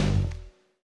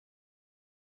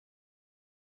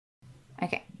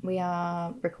 Okay, we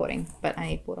are recording, but I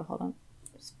need water. Hold on.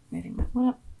 Just moving my water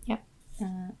up. Yep.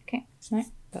 Okay. No,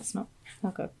 that's not.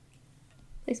 Oh, God.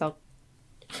 Please hold.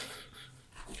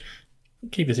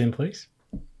 Keep this in, please.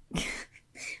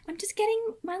 I'm just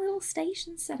getting my little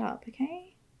station set up,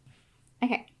 okay?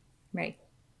 Okay, ready.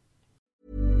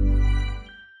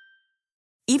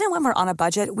 Even when we're on a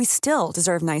budget, we still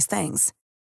deserve nice things.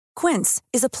 Quince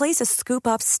is a place to scoop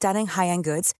up stunning high-end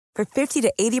goods for 50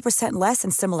 to 80% less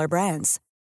than similar brands.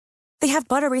 They have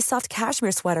buttery soft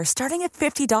cashmere sweaters starting at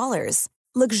 $50,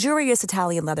 luxurious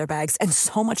Italian leather bags, and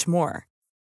so much more.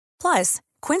 Plus,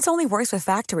 Quince only works with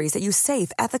factories that use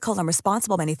safe, ethical, and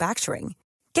responsible manufacturing.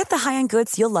 Get the high-end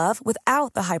goods you'll love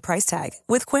without the high price tag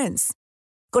with Quince.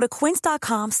 Go to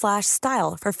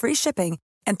quince.com/style for free shipping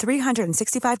and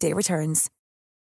 365-day returns.